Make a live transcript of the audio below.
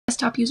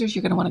Desktop users,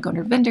 you're going to want to go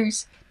under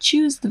Vendors,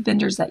 choose the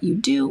vendors that you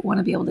do want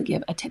to be able to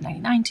give a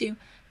 1099 to,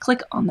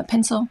 click on the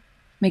pencil,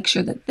 make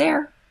sure that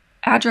their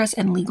address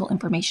and legal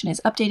information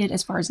is updated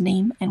as far as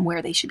name and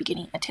where they should be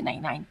getting a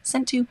 1099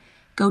 sent to.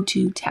 Go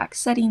to tax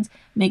settings,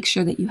 make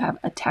sure that you have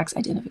a tax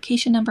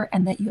identification number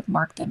and that you have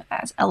marked them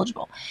as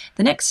eligible.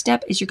 The next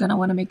step is you're going to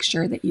want to make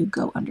sure that you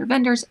go under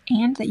vendors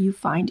and that you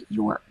find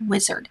your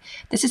wizard.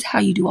 This is how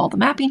you do all the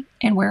mapping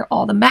and where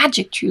all the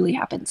magic truly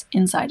happens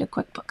inside of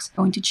QuickBooks.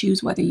 You're going to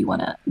choose whether you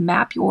want to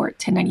map your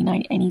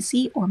 1099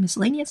 NEC or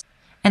miscellaneous.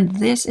 And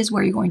this is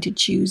where you're going to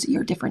choose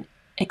your different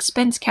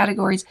expense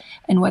categories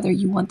and whether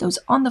you want those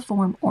on the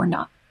form or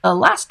not. The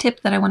last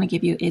tip that I want to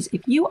give you is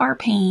if you are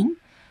paying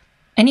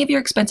any of your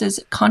expenses,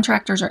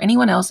 contractors, or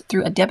anyone else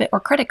through a debit or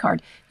credit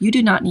card, you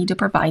do not need to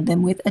provide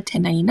them with a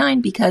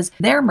 1099 because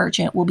their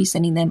merchant will be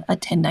sending them a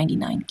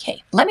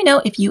 1099K. Let me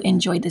know if you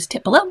enjoyed this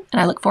tip below,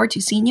 and I look forward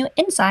to seeing you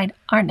inside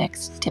our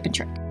next tip and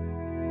trick.